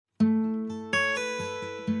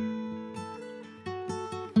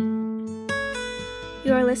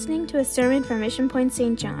You are listening to a sermon from Mission Point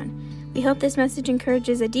St. John. We hope this message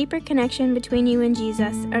encourages a deeper connection between you and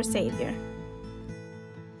Jesus, our Savior.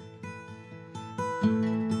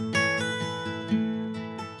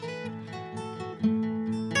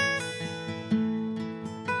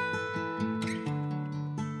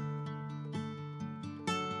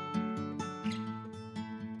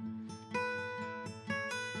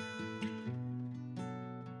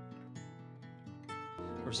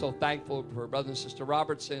 We're so thankful for Brother and Sister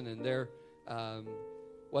Robertson and their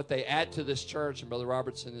what they add to this church. And Brother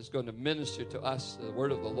Robertson is going to minister to us the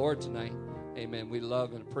word of the Lord tonight. Amen. We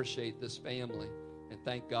love and appreciate this family. And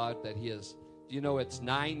thank God that he is. Do you know it's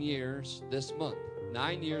 9 years this month?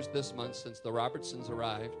 9 years this month since the Robertsons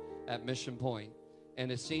arrived at Mission Point.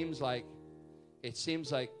 And it seems like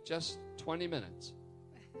just 20 minutes.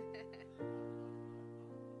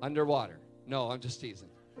 Underwater. No, I'm just teasing.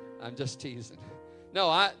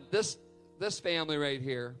 No, this family right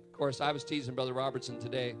here, of course, I was teasing Brother Robertson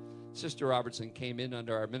today. Sister Robertson came in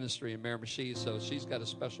under our ministry in Miramichi, so she's got a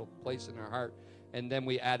special place in her heart. And then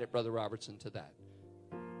we added Brother Robertson to that.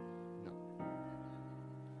 No.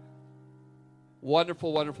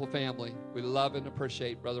 Wonderful, wonderful family. We love and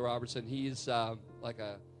appreciate Brother Robertson. He's like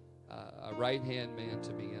a right-hand man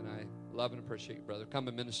to me, and I love and appreciate you, brother. Come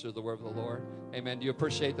and minister the word of the Lord. Amen. Do you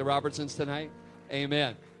appreciate the Robertsons tonight?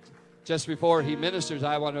 Amen. Just before he ministers,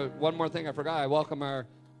 one more thing I forgot. I welcome our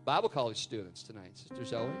Bible college students tonight. Sister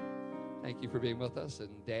Zoe, thank you for being with us, and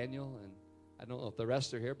Daniel, and I don't know if the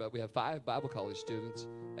rest are here, but we have 5 Bible college students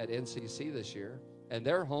at NCC this year, and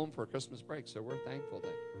they're home for Christmas break, so we're thankful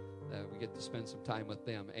that we get to spend some time with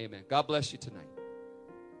them. Amen. God bless you tonight.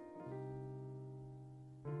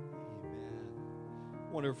 Amen.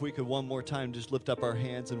 I wonder if we could one more time just lift up our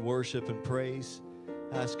hands and worship and praise.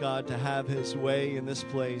 Ask God to have his way in this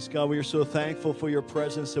place. God, we are so thankful for your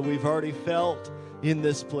presence that we've already felt in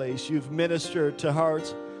this place. You've ministered to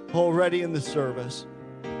hearts already in the service,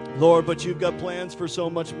 Lord, but you've got plans for so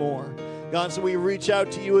much more. God, so we reach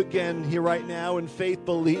out to you again here right now in faith,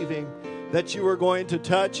 believing that you are going to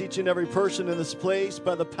touch each and every person in this place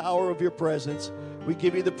by the power of your presence. We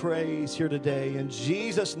give you the praise here today. In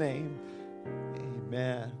Jesus' name,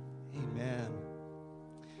 amen. Amen.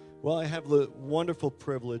 Well, I have the wonderful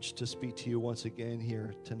privilege to speak to you once again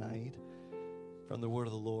here tonight from the word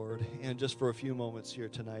of the Lord. And just for a few moments here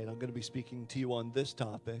tonight, I'm going to be speaking to you on this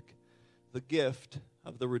topic, the gift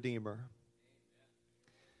of the Redeemer.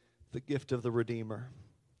 The gift of the Redeemer.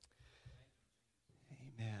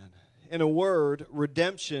 Amen. In a word,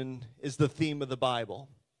 redemption is the theme of the Bible.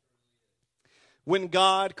 When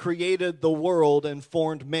God created the world and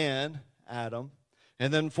formed man, Adam,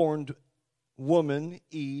 and then formed woman,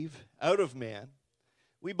 Eve, out of man,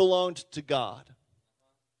 we belonged to God.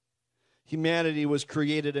 Humanity was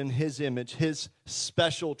created in his image, his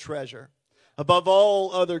special treasure, above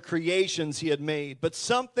all other creations he had made. But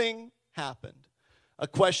something happened, a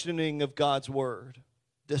questioning of God's word,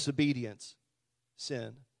 disobedience,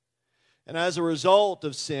 sin. And as a result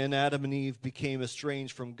of sin, Adam and Eve became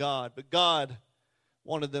estranged from God. But God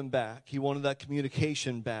wanted them back. He wanted that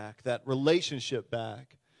communication back, that relationship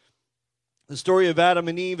back. The story of Adam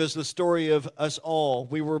and Eve is the story of us all.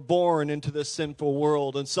 We were born into this sinful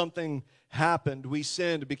world, and something happened. We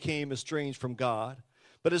sinned, became estranged from God.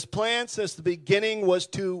 But his plan since the beginning was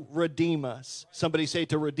to redeem us. Somebody say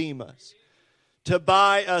to redeem us. To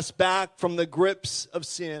buy us back from the grips of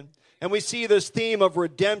sin. And we see this theme of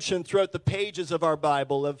redemption throughout the pages of our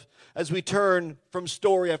Bible. As we turn from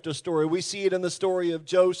story after story, we see it in the story of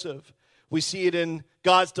Joseph. We see it in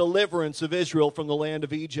God's deliverance of Israel from the land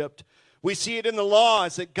of Egypt. We see it in the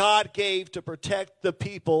laws that God gave to protect the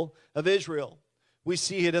people of Israel. We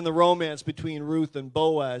see it in the romance between Ruth and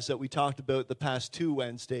Boaz that we talked about the past 2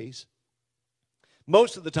 Wednesdays.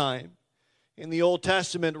 Most of the time, in the Old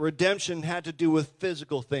Testament, redemption had to do with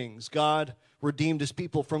physical things. God redeemed his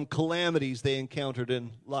people from calamities they encountered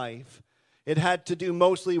in life. It had to do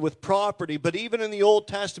mostly with property, but even in the Old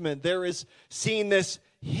Testament, there is seen this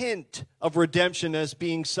hint of redemption as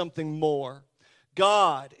being something more.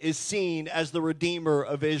 God is seen as the Redeemer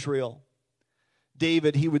of Israel.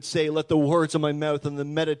 David, he would say, let the words of my mouth and the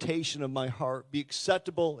meditation of my heart be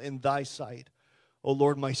acceptable in thy sight, O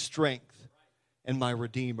Lord, my strength and my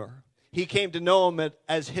Redeemer. He came to know him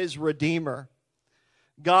as his Redeemer.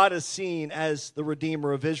 God is seen as the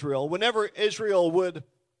Redeemer of Israel. Whenever Israel would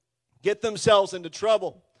get themselves into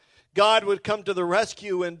trouble, God would come to the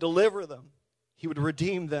rescue and deliver them. He would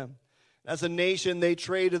redeem them. As a nation, they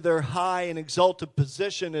traded their high and exalted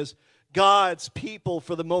position as God's people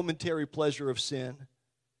for the momentary pleasure of sin.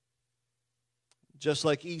 Just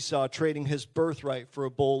like Esau trading his birthright for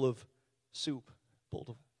a bowl of soup, bowl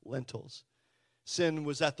of lentils. Sin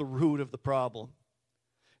was at the root of the problem.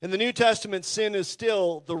 In the New Testament, sin is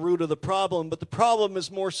still the root of the problem, but the problem is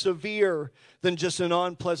more severe than just an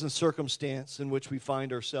unpleasant circumstance in which we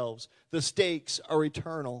find ourselves. The stakes are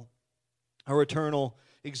eternal. Our eternal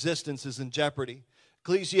existence is in jeopardy.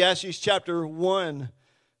 Ecclesiastes chapter 1,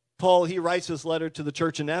 Paul, he writes this letter to the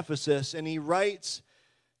church in Ephesus, and he writes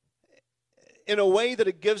in a way that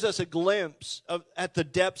it gives us a glimpse at the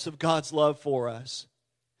depths of God's love for us.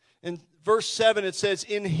 In verse 7, it says,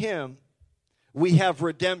 "In him we have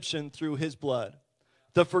redemption through his blood,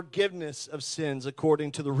 the forgiveness of sins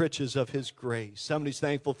according to the riches of his grace." Somebody's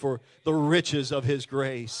thankful for the riches of his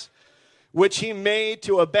grace, which he made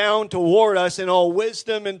to abound toward us in all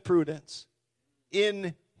wisdom and prudence.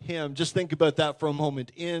 In him. Just think about that for a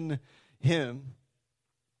moment. In him.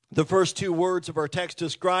 The first two words of our text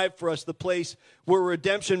describe for us the place where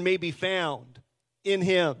redemption may be found. In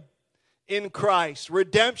him. In Christ.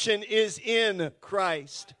 Redemption is in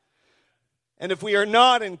Christ. And if we are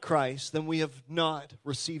not in Christ, then we have not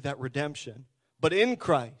received that redemption. But in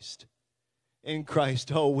Christ,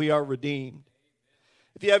 oh, we are redeemed.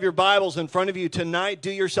 If you have your Bibles in front of you tonight,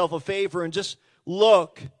 do yourself a favor and just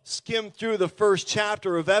skim through the first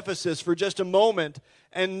chapter of Ephesus for just a moment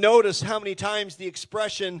and notice how many times the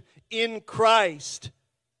expression "in Christ"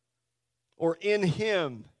 or "in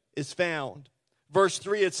him" is found. Verse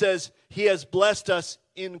 3, it says, "He has blessed us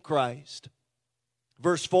in Christ."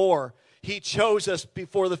 Verse 4, "He chose us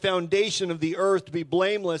before the foundation of the earth to be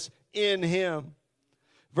blameless in him."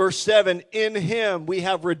 Verse 7, "In him we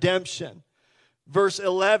have redemption." Verse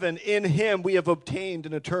 11, "In him we have obtained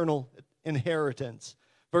an eternal inheritance."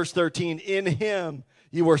 Verse 13, "In him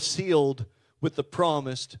you are sealed with the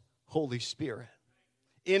promised Holy Spirit."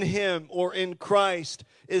 In him, or in Christ,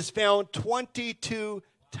 is found 22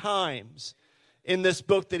 times in this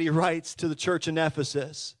book that he writes to the church in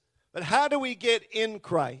Ephesus. But how do we get in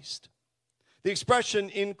Christ? The expression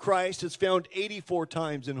 "in Christ" is found 84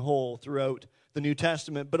 times in whole throughout the New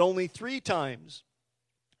Testament, but only 3 times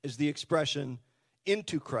is the expression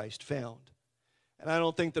 "into Christ" found. And I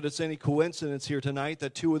don't think that it's any coincidence here tonight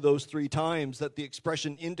that 2 of those 3 times that the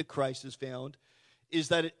expression "into Christ" is found is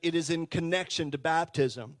that it is in connection to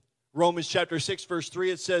baptism. Romans chapter 6, verse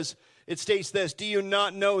 3, it states this, "Do you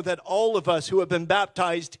not know that all of us who have been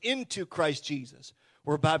baptized into Christ Jesus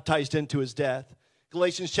were baptized into his death?"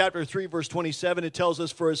 Galatians chapter 3, verse 27, it tells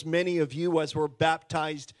us, "For as many of you as were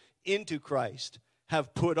baptized into Christ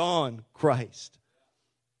have put on Christ."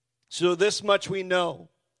 So this much we know,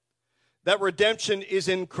 that redemption is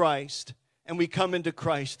in Christ, and we come into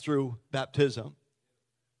Christ through baptism.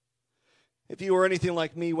 If you are anything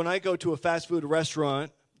like me, when I go to a fast food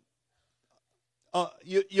restaurant,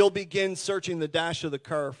 you'll begin searching the dash of the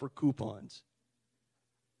car for coupons.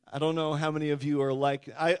 I don't know how many of you are like,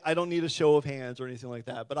 I don't need a show of hands or anything like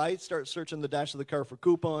that, but I start searching the dash of the car for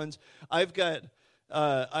coupons. I've got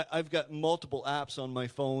multiple apps on my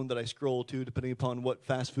phone that I scroll to depending upon what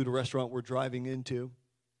fast food restaurant we're driving into.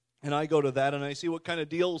 And I go to that and I see what kind of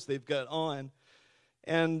deals they've got on.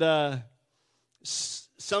 And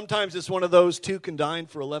sometimes it's one of those 2 can dine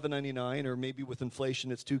for $11.99, or maybe with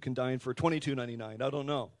inflation it's 2 can dine for $22.99. I don't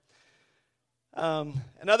know.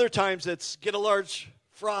 And other times it's get a large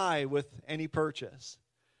fry with any purchase.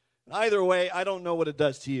 Either way, I don't know what it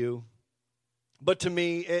does to you. But to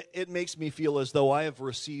me, it makes me feel as though I have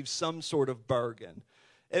received some sort of bargain.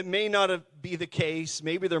 It may not be the case.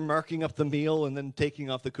 Maybe they're marking up the meal and then taking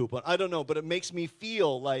off the coupon. I don't know, but it makes me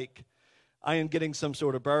feel like I am getting some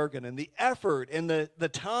sort of bargain. And the effort and the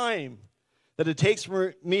time that it takes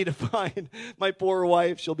for me to find my poor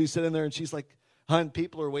wife, she'll be sitting there and she's like, "Hon,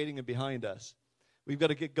 people are waiting behind us. We've got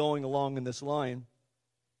to get going along in this line."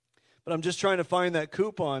 But I'm just trying to find that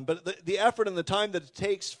coupon. But the effort and the time that it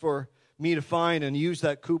takes for me to find and use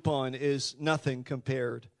that coupon is nothing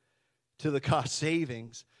compared to the cost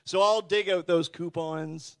savings. So I'll dig out those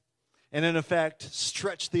coupons and in effect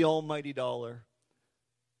stretch the almighty dollar.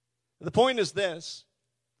 The point is this: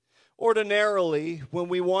 ordinarily, when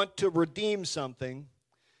we want to redeem something,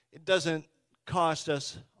 it doesn't cost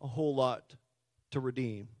us a whole lot to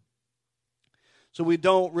redeem. So we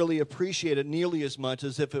don't really appreciate it nearly as much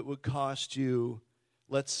as if it would cost you,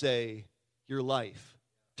 let's say, your life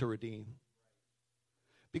to redeem.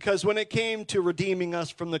 Because when it came to redeeming us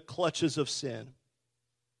from the clutches of sin,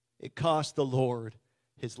 it cost the Lord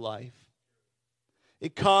his life.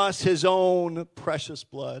 It cost his own precious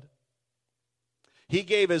blood. He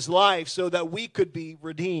gave his life so that we could be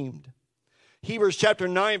redeemed. Hebrews chapter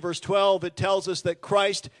 9, verse 12, it tells us that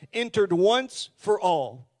Christ entered once for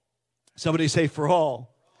all. Somebody say, for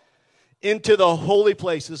all. into the holy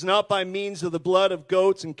places, not by means of the blood of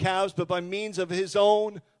goats and calves, but by means of his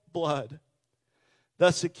own blood,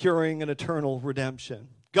 thus securing an eternal redemption.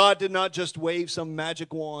 God did not just wave some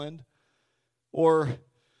magic wand or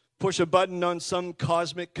push a button on some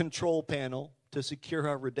cosmic control panel to secure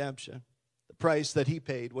our redemption. The price that he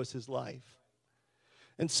paid was his life.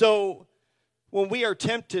 And so, when we are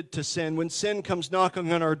tempted to sin, when sin comes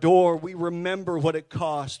knocking on our door, we remember what it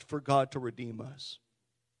cost for God to redeem us.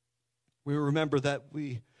 We remember that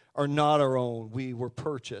we are not our own. We were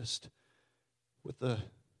purchased with the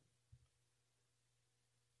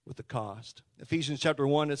cost. Ephesians chapter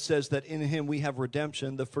 1, it says that in him we have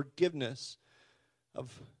redemption, the forgiveness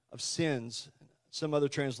of sins. Some other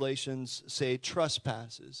translations say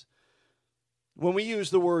trespasses. When we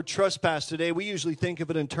use the word trespass today, we usually think of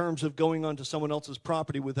it in terms of going onto someone else's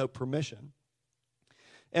property without permission.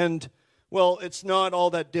 And, well, it's not all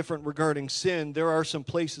that different regarding sin. There are some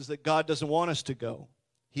places that God doesn't want us to go.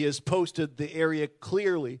 He has posted the area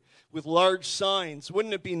clearly with large signs.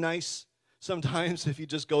 Wouldn't it be nice sometimes if you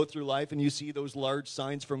just go through life and you see those large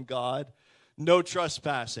signs from God? No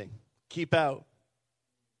trespassing. Keep out.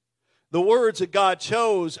 The words that God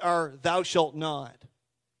chose are, thou shalt not.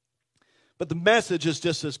 But the message is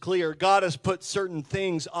just as clear. God has put certain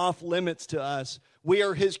things off limits to us. We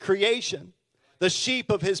are his creation, the sheep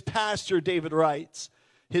of his pasture, David writes,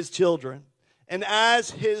 his children. And as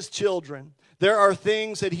his children, there are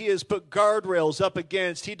things that he has put guardrails up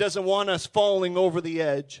against. He doesn't want us falling over the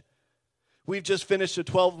edge. We've just finished a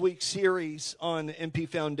 12-week series on MP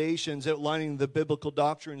Foundations outlining the biblical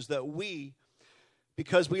doctrines that we,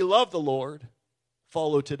 because we love the Lord,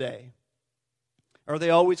 follow today. Are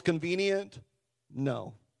they always convenient?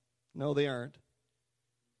 No. No, they aren't.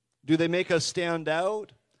 Do they make us stand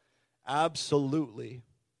out? Absolutely.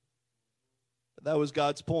 But that was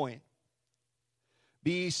God's point.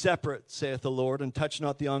 Be ye separate, saith the Lord, and touch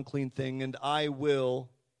not the unclean thing, and I will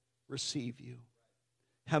receive you.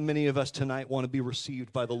 How many of us tonight want to be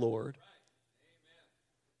received by the Lord?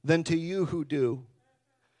 Then to you who do,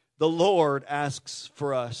 the Lord asks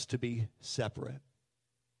for us to be separate.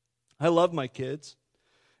 I love my kids.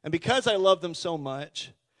 And because I love them so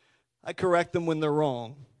much, I correct them when they're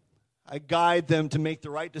wrong. I guide them to make the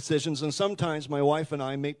right decisions. And sometimes my wife and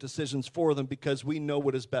I make decisions for them because we know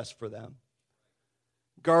what is best for them.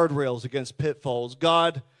 Guardrails against pitfalls.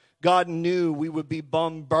 God knew we would be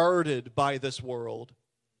bombarded by this world,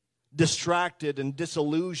 distracted and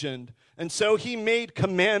disillusioned. And so he made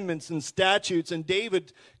commandments and statutes. And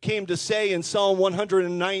David came to say in Psalm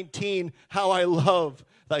 119, how I love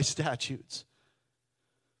thy statutes.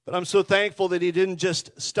 But I'm so thankful that he didn't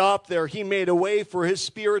just stop there. He made a way for his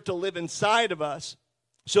Spirit to live inside of us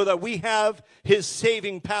so that we have his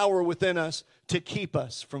saving power within us to keep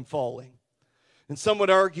us from falling. And some would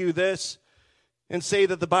argue this and say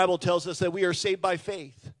that the Bible tells us that we are saved by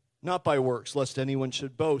faith, not by works, lest anyone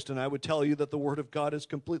should boast. And I would tell you that the Word of God is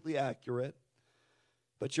completely accurate,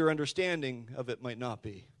 but your understanding of it might not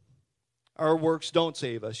be. Our works don't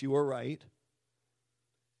save us. You are right.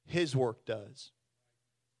 His work does.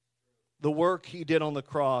 The work he did on the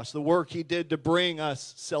cross, the work he did to bring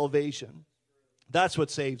us salvation. That's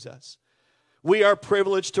what saves us. We are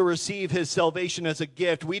privileged to receive his salvation as a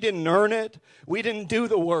gift. We didn't earn it. We didn't do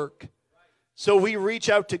the work. So we reach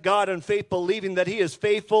out to God in faith, believing that he is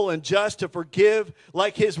faithful and just to forgive,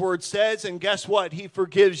 like his word says. And guess what? He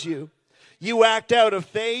forgives you. You act out of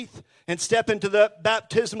faith and step into the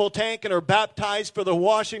baptismal tank and are baptized for the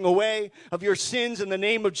washing away of your sins in the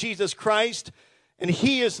name of Jesus Christ. And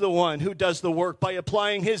he is the one who does the work by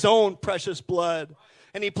applying his own precious blood.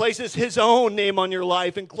 And he places his own name on your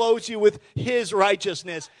life and clothes you with his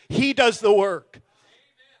righteousness. He does the work.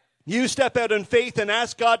 You step out in faith and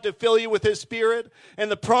ask God to fill you with his Spirit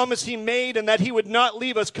and the promise he made, and that he would not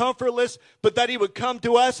leave us comfortless, but that he would come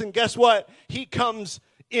to us. And guess what? He comes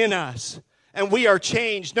in us. And we are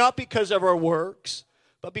changed, not because of our works,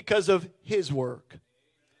 but because of his work.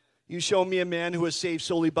 You show me a man who is saved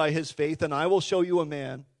solely by his faith, and I will show you a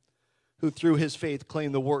man who through his faith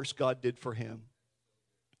claimed the works God did for him.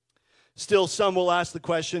 Still, some will ask the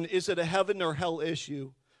question, is it a heaven or hell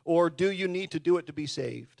issue? Or do you need to do it to be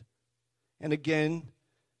saved? And again,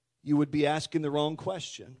 you would be asking the wrong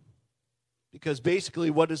question. Because basically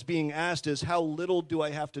what is being asked is, how little do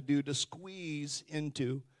I have to do to squeeze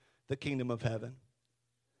into the kingdom of heaven?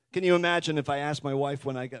 Can you imagine if I asked my wife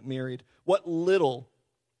when I got married, what little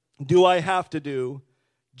do I have to do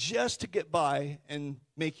just to get by and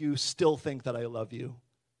make you still think that I love you?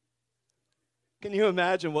 Can you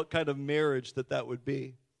imagine what kind of marriage that would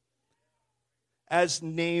be? As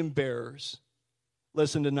name bearers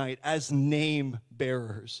listen tonight, as name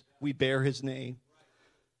bearers. We bear his name.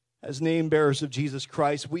 As name bearers of Jesus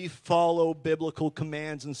Christ, we follow biblical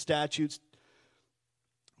commands and statutes,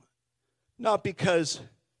 not because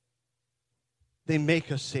they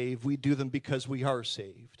make us saved. We do them because we are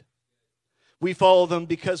saved. We follow them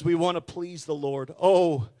because we want to please the Lord.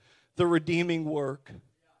 Oh, the redeeming work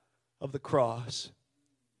of the cross.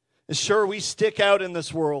 And sure, we stick out in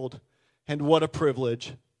this world, and what a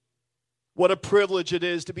privilege. What a privilege it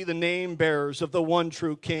is to be the name bearers of the one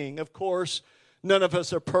true King. Of course, none of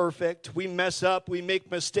us are perfect. We mess up, we make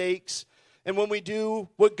mistakes. And when we do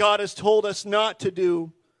what God has told us not to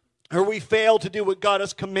do, or we fail to do what God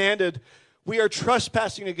has commanded, we are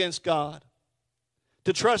trespassing against God.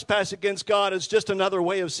 To trespass against God is just another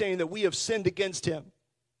way of saying that we have sinned against him.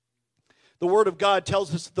 The Word of God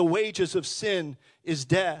tells us that the wages of sin is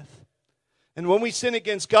death. And when we sin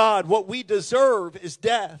against God, what we deserve is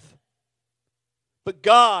death. But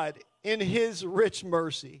God, in his rich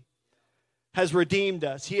mercy, has redeemed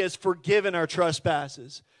us. He has forgiven our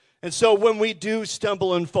trespasses. And so when we do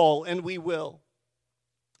stumble and fall, and we will,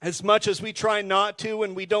 as much as we try not to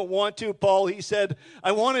and we don't want to, Paul, he said,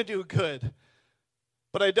 I want to do good,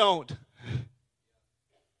 but I don't.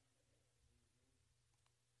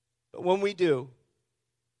 But when we do,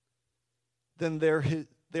 then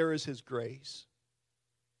there is his grace.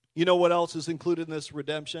 You know what else is included in this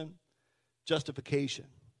redemption? Justification.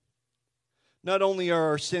 Not only are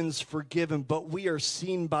our sins forgiven, but we are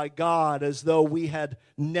seen by God as though we had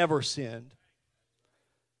never sinned.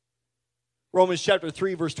 Romans chapter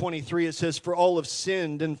 3, verse 23, it says, for all have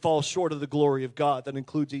sinned and fall short of the glory of God. That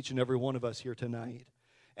includes each and every one of us here tonight.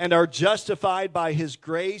 And are justified by his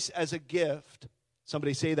grace as a gift.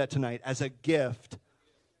 Somebody say that tonight, as a gift.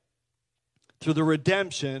 Through the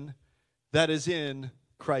redemption that is in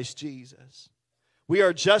Christ Jesus. We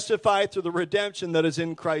are justified through the redemption that is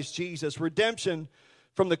in Christ Jesus. Redemption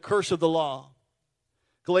from the curse of the law.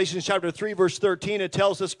 Galatians chapter 3, verse 13, it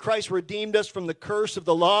tells us Christ redeemed us from the curse of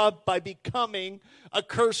the law by becoming a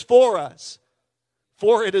curse for us.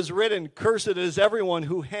 For it is written, cursed is everyone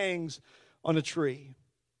who hangs on a tree.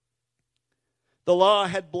 The law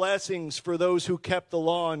had blessings for those who kept the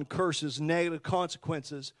law and curses, negative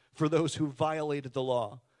consequences for those who violated the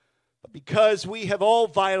law. But because we have all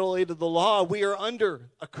violated the law, we are under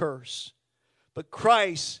a curse. But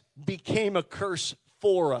Christ became a curse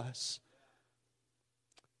for us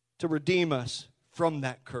to redeem us from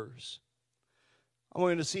that curse. I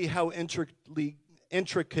want you to see how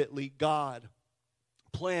intricately God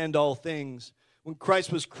planned all things. When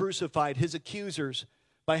Christ was crucified, his accusers,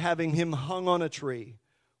 by having him hung on a tree,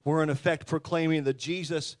 were in effect proclaiming that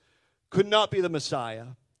Jesus could not be the Messiah.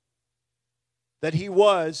 That he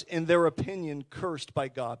was, in their opinion, cursed by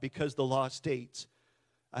God, because the law states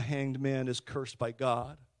a hanged man is cursed by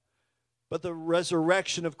God. But the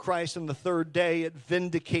resurrection of Christ on the third day, it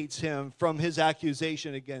vindicates him from his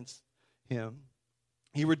accusation against him.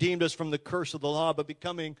 He redeemed us from the curse of the law, but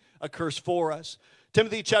becoming a curse for us.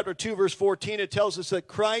 Timothy chapter 2, verse 14, it tells us that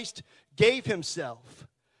Christ gave himself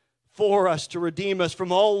for us to redeem us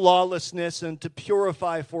from all lawlessness and to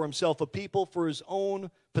purify for himself a people for his own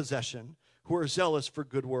possession, who are zealous for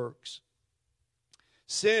good works.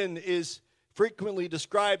 Sin is frequently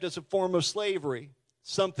described as a form of slavery,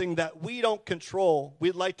 something that we don't control.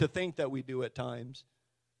 We'd like to think that we do at times,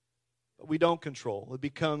 but we don't control. It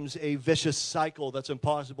becomes a vicious cycle that's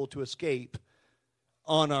impossible to escape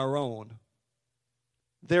on our own.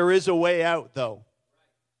 There is a way out, though.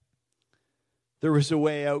 There is a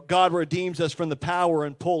way out. God redeems us from the power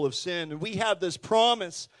and pull of sin. And we have this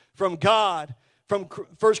promise from God. From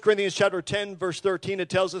 1 Corinthians chapter 10, verse 13, it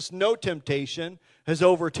tells us, no temptation has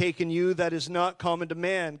overtaken you that is not common to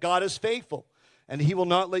man. God is faithful, and he will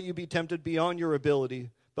not let you be tempted beyond your ability.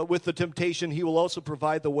 But with the temptation, he will also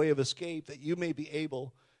provide the way of escape that you may be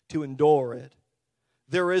able to endure it.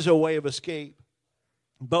 There is a way of escape,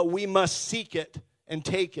 but we must seek it and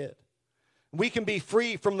take it. We can be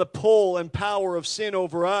free from the pull and power of sin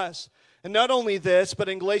over us. And not only this, but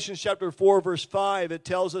in Galatians chapter 4, verse 5, it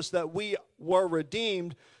tells us that we were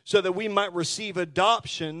redeemed so that we might receive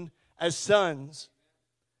adoption as sons.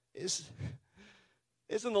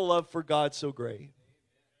 Isn't the love for God so great?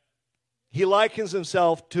 He likens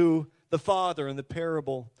himself to the father in the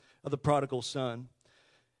parable of the prodigal son.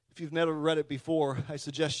 If you've never read it before, I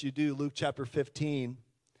suggest you do. Luke chapter 15.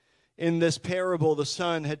 In this parable, the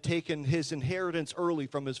son had taken his inheritance early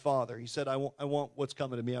from his father. He said, I want what's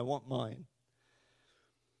coming to me. I want mine.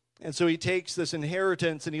 And so he takes this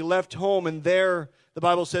inheritance and he left home, and there, the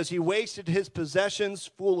Bible says, he wasted his possessions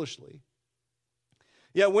foolishly.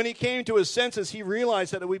 Yet when he came to his senses, he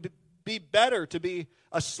realized that it would be better to be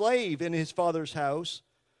a slave in his father's house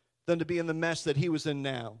than to be in the mess that he was in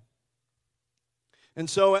now. And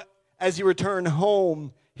so as he returned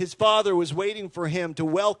home, his father was waiting for him to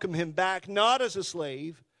welcome him back, not as a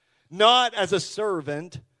slave, not as a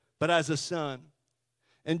servant, but as a son.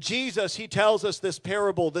 And Jesus, he tells us this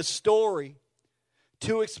parable, this story,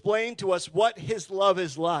 to explain to us what his love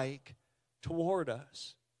is like toward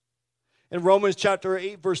us. In Romans chapter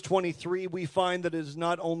 8, verse 23, we find that it is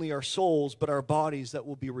not only our souls, but our bodies that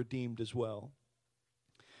will be redeemed as well.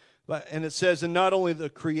 And it says, and not only the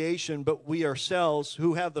creation, but we ourselves,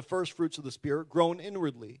 who have the first fruits of the Spirit, groan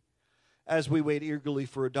inwardly, as we wait eagerly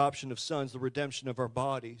for adoption of sons, the redemption of our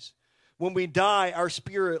bodies. When we die, our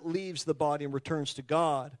spirit leaves the body and returns to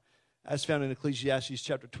God, as found in Ecclesiastes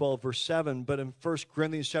chapter 12, verse 7. But in 1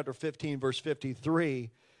 Corinthians chapter 15, verse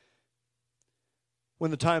 53,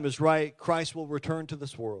 when the time is right, Christ will return to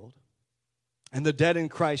this world, and the dead in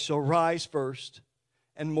Christ shall rise first,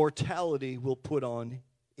 and mortality will put on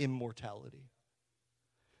immortality.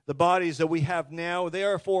 The bodies that we have now, they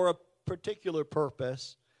are for a particular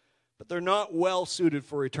purpose, but they're not well suited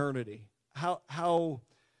for eternity. How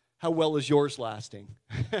well is yours lasting?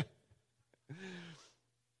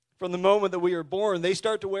 From the moment that we are born, they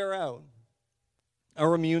start to wear out.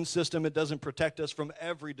 Our immune system, it doesn't protect us from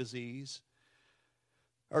every disease.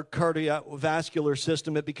 Our cardiovascular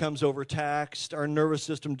system, it becomes overtaxed. Our nervous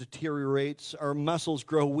system deteriorates. Our muscles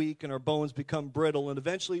grow weak and our bones become brittle. And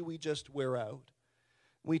eventually we just wear out.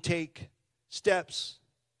 We take steps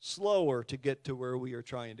slower to get to where we are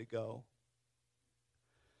trying to go.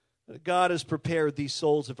 God has prepared these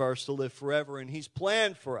souls of ours to live forever, and he's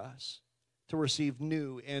planned for us to receive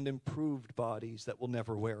new and improved bodies that will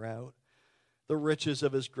never wear out. The riches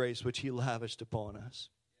of his grace which he lavished upon us.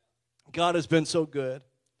 God has been so good.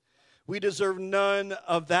 We deserve none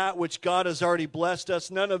of that which God has already blessed us,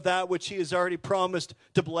 none of that which he has already promised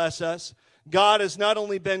to bless us. God has not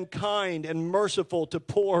only been kind and merciful to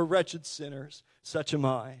poor, wretched sinners, such am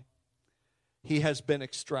I. He has been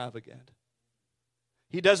extravagant.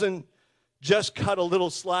 He doesn't just cut a little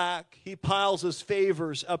slack. He piles his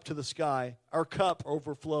favors up to the sky. Our cup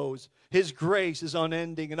overflows. His grace is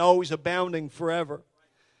unending and always abounding forever.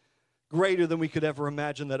 Greater than we could ever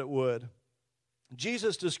imagine that it would.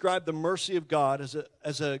 Jesus described the mercy of God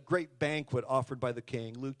as a great banquet offered by the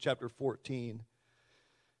king. Luke chapter 14.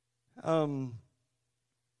 In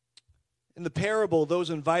the parable, those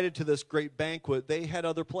invited to this great banquet, they had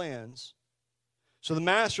other plans. So the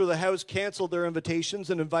master of the house canceled their invitations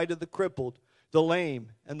and invited the crippled, the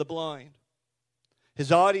lame, and the blind.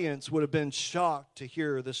 His audience would have been shocked to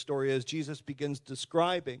hear this story as Jesus begins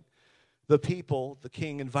describing the people the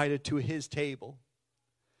king invited to his table,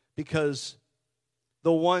 because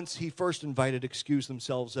the ones he first invited excused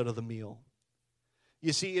themselves out of the meal.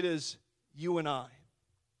 You see, it is you and I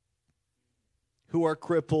who are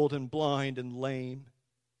crippled and blind and lame.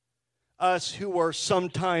 Us who are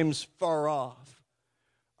sometimes far off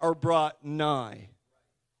are brought nigh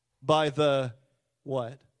by the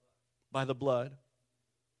what? By the blood.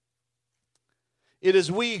 It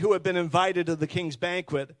is we who have been invited to the king's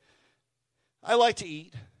banquet. I like to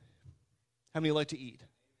eat. How many like to eat?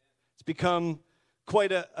 It's become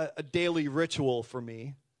quite a daily ritual for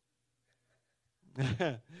me.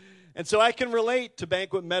 And so I can relate to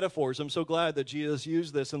banquet metaphors. I'm so glad that Jesus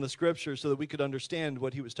used this in the scripture so that we could understand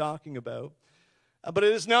what he was talking about. But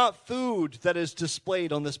it is not food that is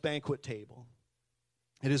displayed on this banquet table.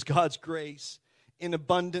 It is God's grace in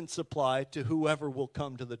abundant supply to whoever will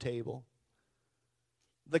come to the table.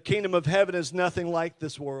 The kingdom of heaven is nothing like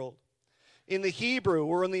this world. In the Hebrew,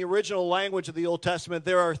 or in the original language of the Old Testament,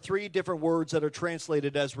 there are 3 different words that are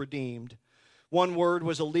translated as redeemed. One word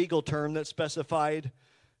was a legal term that specified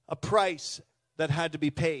a price that had to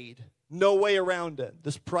be paid. No way around it.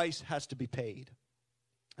 This price has to be paid.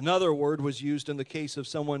 Another word was used in the case of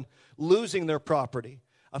someone losing their property.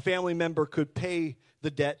 A family member could pay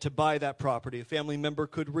the debt to buy that property. A family member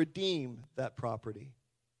could redeem that property.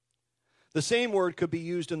 The same word could be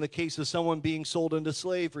used in the case of someone being sold into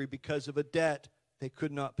slavery because of a debt they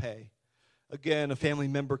could not pay. Again, a family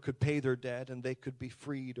member could pay their debt and they could be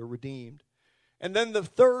freed or redeemed. And then the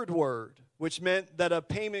third word, which meant that a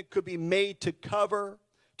payment could be made to cover,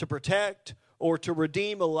 to protect, or to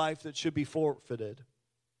redeem a life that should be forfeited.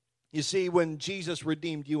 You see, when Jesus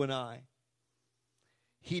redeemed you and I,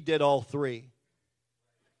 he did all 3.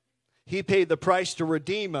 He paid the price to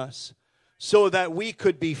redeem us so that we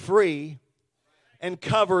could be free and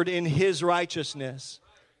covered in his righteousness.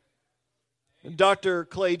 Dr.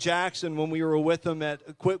 Clay Jackson, when we were with him at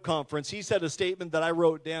a Quip conference, he said a statement that I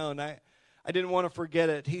wrote down. I didn't want to forget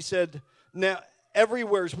it. He said, now,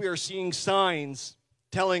 everywhere we are seeing signs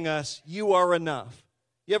telling us, you are enough.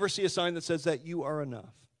 You ever see a sign that says that you are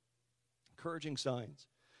enough? Encouraging signs.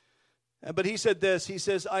 But he said this, he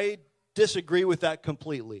says, I disagree with that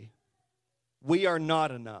completely. We are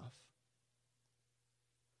not enough.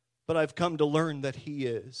 But I've come to learn that he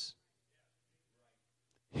is.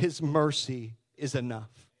 His mercy is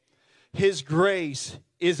enough. His grace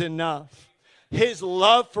is enough. His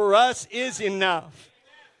love for us is enough.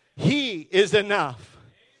 He is enough.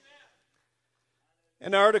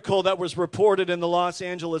 An article that was reported in the Los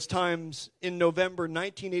Angeles Times in November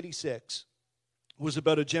 1986 was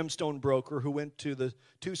about a gemstone broker who went to the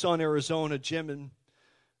Tucson, Arizona gem and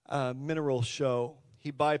mineral show.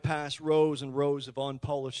 He bypassed rows and rows of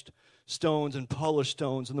unpolished stones and polished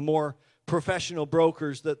stones and the more professional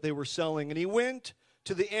brokers that they were selling. And he went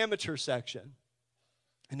to the amateur section.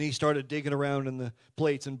 And he started digging around in the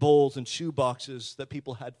plates and bowls and shoe boxes that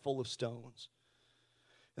people had full of stones.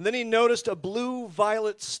 And then he noticed a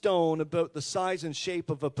blue-violet stone about the size and shape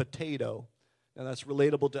of a potato. Now that's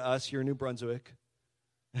relatable to us here in New Brunswick.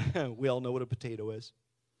 We all know what a potato is.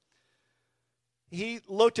 He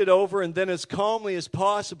looked it over and then as calmly as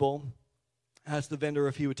possible asked the vendor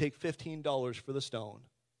if he would take $15 for the stone.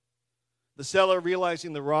 The seller,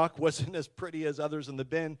 realizing the rock wasn't as pretty as others in the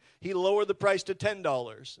bin, he lowered the price to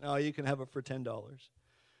 $10. Now you can have it for $10.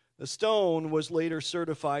 The stone was later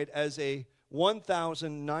certified as a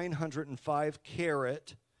 1,905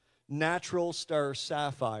 carat natural star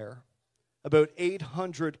sapphire, about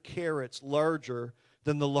 800 carats larger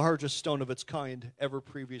than the largest stone of its kind ever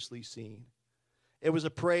previously seen. It was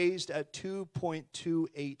appraised at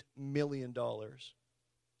 $2.28 million.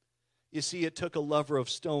 You see, it took a lover of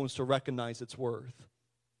stones to recognize its worth.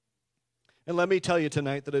 And let me tell you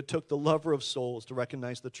tonight that it took the lover of souls to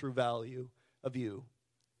recognize the true value of you.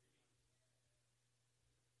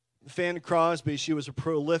 Fanny Crosby, she was a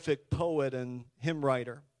prolific poet and hymn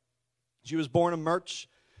writer. She was born on March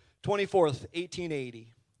 24th,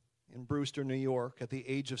 1880 in Brewster, New York, at the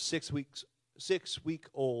age of 6 week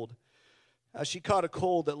old. She caught a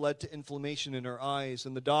cold that led to inflammation in her eyes,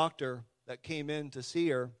 and the doctor that came in to see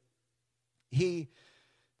her, he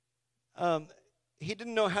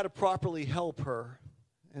didn't know how to properly help her,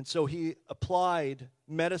 and so he applied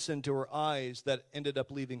medicine to her eyes that ended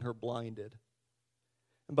up leaving her blinded.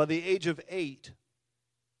 And by the age of 8,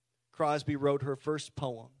 Crosby wrote her first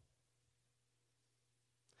poem.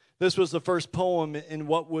 This was the first poem in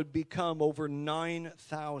what would become over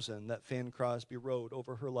 9,000 that Fanny Crosby wrote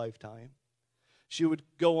over her lifetime. She would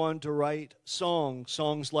go on to write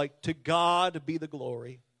songs like To God Be the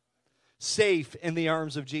Glory, Safe in the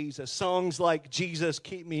Arms of Jesus, songs like Jesus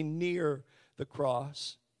Keep Me Near the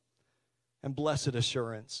Cross, and Blessed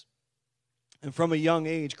Assurance. And from a young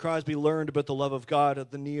age, Crosby learned about the love of God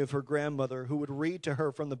at the knee of her grandmother, who would read to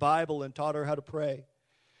her from the Bible and taught her how to pray.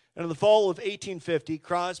 And in the fall of 1850,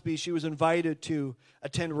 Crosby, she was invited to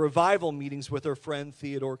attend revival meetings with her friend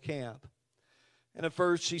Theodore Camp. And at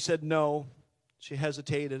first she said no. She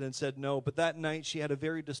hesitated and said no, but that night she had a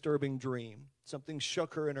very disturbing dream. Something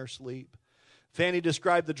shook her in her sleep. Fanny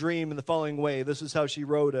described the dream in the following way. This is how she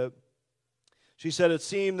wrote it. She said, it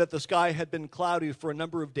seemed that the sky had been cloudy for a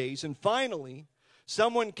number of days, and finally,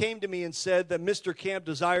 someone came to me and said that Mr. Camp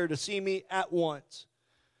desired to see me at once.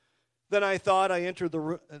 Then I thought I entered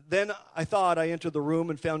the room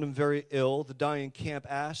and found him very ill. The dying Camp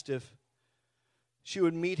asked if she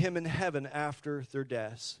would meet him in heaven after their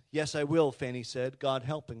deaths. Yes, I will, Fanny said, God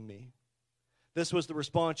helping me. This was the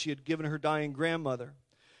response she had given her dying grandmother.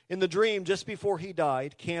 In the dream, just before he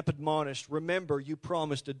died, Camp admonished, remember, you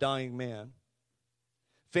promised a dying man.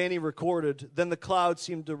 Fanny recorded, then the clouds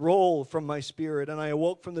seemed to roll from my spirit, and I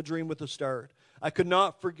awoke from the dream with a start. I could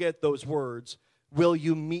not forget those words, will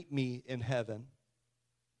you meet me in heaven?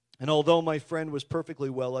 And although my friend was perfectly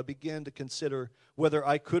well, I began to consider whether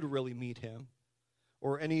I could really meet him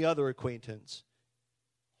or any other acquaintance.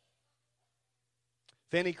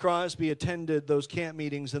 Fanny Crosby attended those camp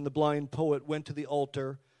meetings, and the blind poet went to the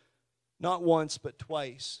altar not once but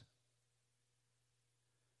twice.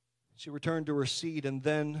 She returned to her seat, and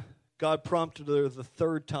then God prompted her the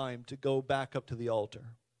third time to go back up to the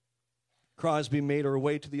altar. Crosby made her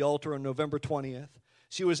way to the altar on November 20th.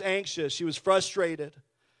 She was anxious. She was frustrated.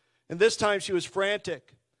 And this time she was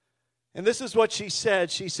frantic. And this is what she said.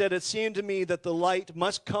 She said, it seemed to me that the light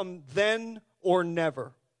must come then or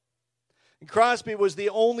never. And Crosby was the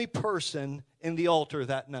only person in the altar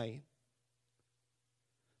that night.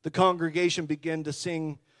 The congregation began to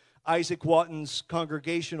sing Isaac Watton's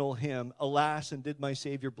congregational hymn, Alas, and Did My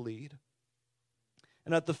Savior Bleed?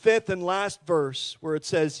 And at the fifth and last verse, where it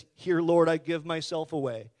says, Here, Lord, I give myself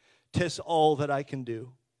away, 'Tis all that I can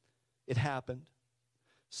do. It happened.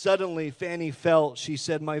 Suddenly, Fanny felt, she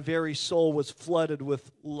said, my very soul was flooded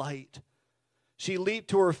with light. She leaped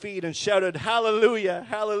to her feet and shouted, hallelujah,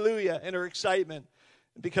 hallelujah, in her excitement.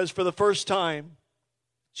 Because for the first time,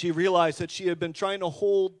 she realized that she had been trying to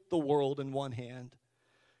hold the world in one hand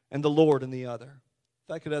and the Lord in the other.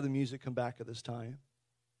 If I could have the music come back at this time.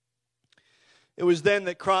 It was then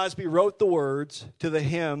that Crosby wrote the words to the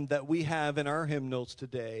hymn that we have in our hymn notes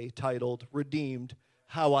today, titled, Redeemed,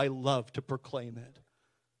 How I Love to Proclaim It.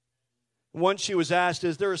 Once she was asked,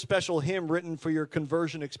 is there a special hymn written for your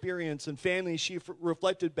conversion experience? And Fanny, she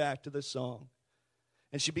reflected back to this song.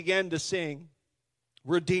 And she began to sing,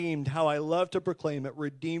 redeemed, how I love to proclaim it,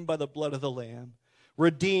 redeemed by the blood of the Lamb,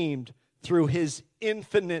 redeemed through his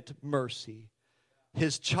infinite mercy,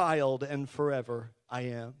 his child and forever I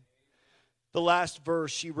am. The last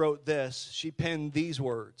verse, she wrote this, she penned these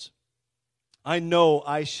words, I know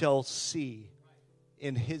I shall see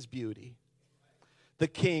in his beauty the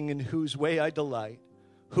King in whose way I delight,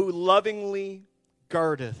 who lovingly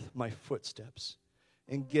guardeth my footsteps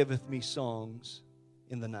and giveth me songs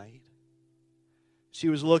in the night. She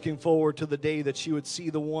was looking forward to the day that she would see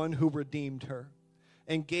the one who redeemed her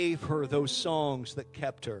and gave her those songs that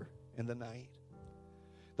kept her in the night.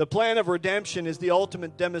 The plan of redemption is the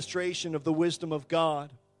ultimate demonstration of the wisdom of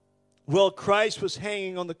God. While Christ was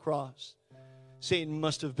hanging on the cross, Satan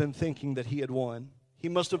must have been thinking that he had won. He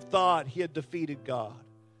must have thought he had defeated God.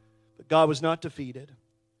 But God was not defeated.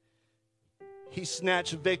 He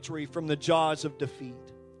snatched victory from the jaws of defeat.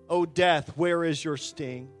 O death, where is your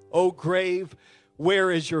sting? O grave, where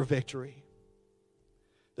is your victory?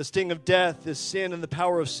 The sting of death is sin, and the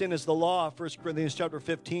power of sin is the law. 1 Corinthians chapter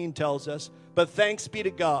 15 tells us. But thanks be to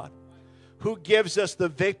God, who gives us the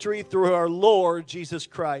victory through our Lord Jesus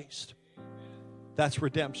Christ. That's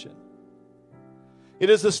redemption. It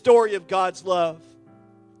is the story of God's love.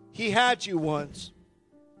 He had you once.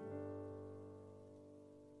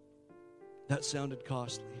 That sounded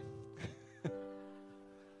costly. If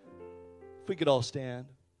we could all stand.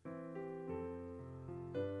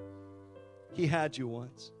 He had you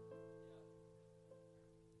once.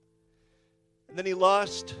 And then he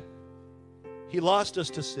lost us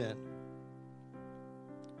to sin.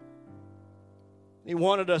 He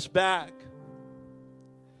wanted us back.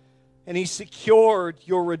 And he secured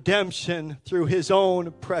your redemption through his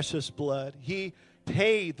own precious blood. He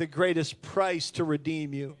paid the greatest price to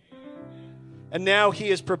redeem you. And now he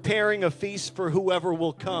is preparing a feast for whoever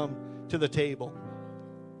will come to the table.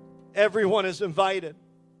 Everyone is invited.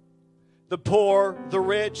 The poor, the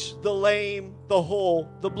rich, the lame, the whole,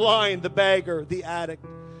 the blind, the beggar, the addict,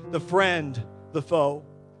 the friend, the foe.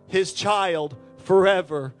 His child,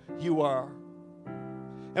 forever you are.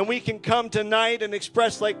 And we can come tonight and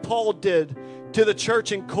express like Paul did to the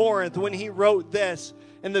church in Corinth when he wrote this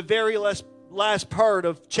in the very last part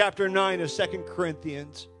of chapter 9 of 2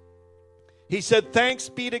 Corinthians. He said, thanks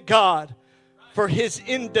be to God for his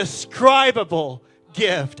indescribable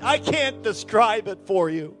gift. I can't describe it for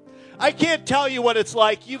you. I can't tell you what it's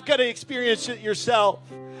like. You've got to experience it yourself.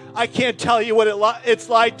 I can't tell you what it's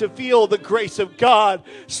like to feel the grace of God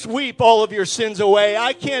sweep all of your sins away.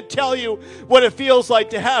 I can't tell you what it feels like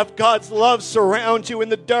to have God's love surround you in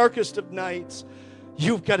the darkest of nights.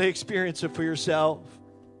 You've got to experience it for yourself.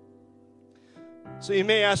 So you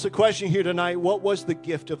may ask the question here tonight, what was the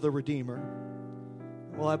gift of the Redeemer?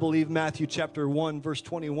 Well, I believe Matthew chapter 1, verse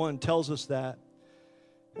 21 tells us that.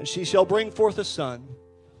 And she shall bring forth a son.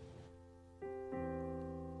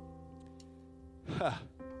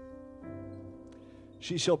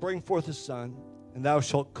 She shall bring forth a son, and thou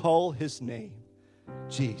shalt call his name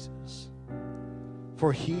Jesus.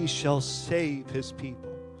 For he shall save his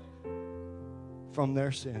people from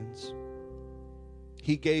their sins.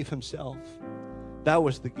 He gave himself. That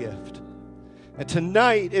was the gift. And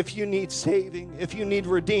tonight, if you need saving, if you need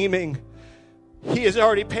redeeming, he has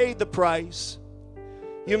already paid the price.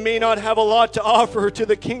 You may not have a lot to offer to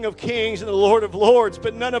the King of Kings and the Lord of Lords,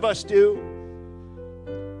 but none of us do.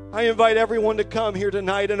 I invite everyone to come here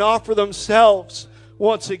tonight and offer themselves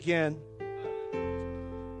once again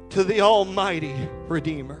to the Almighty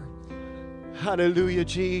Redeemer. Hallelujah,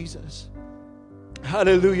 Jesus.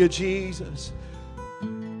 Hallelujah, Jesus.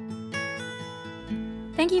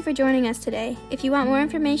 Thank you for joining us today. If you want more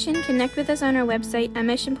information, connect with us on our website at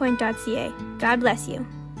missionpoint.ca. God bless you.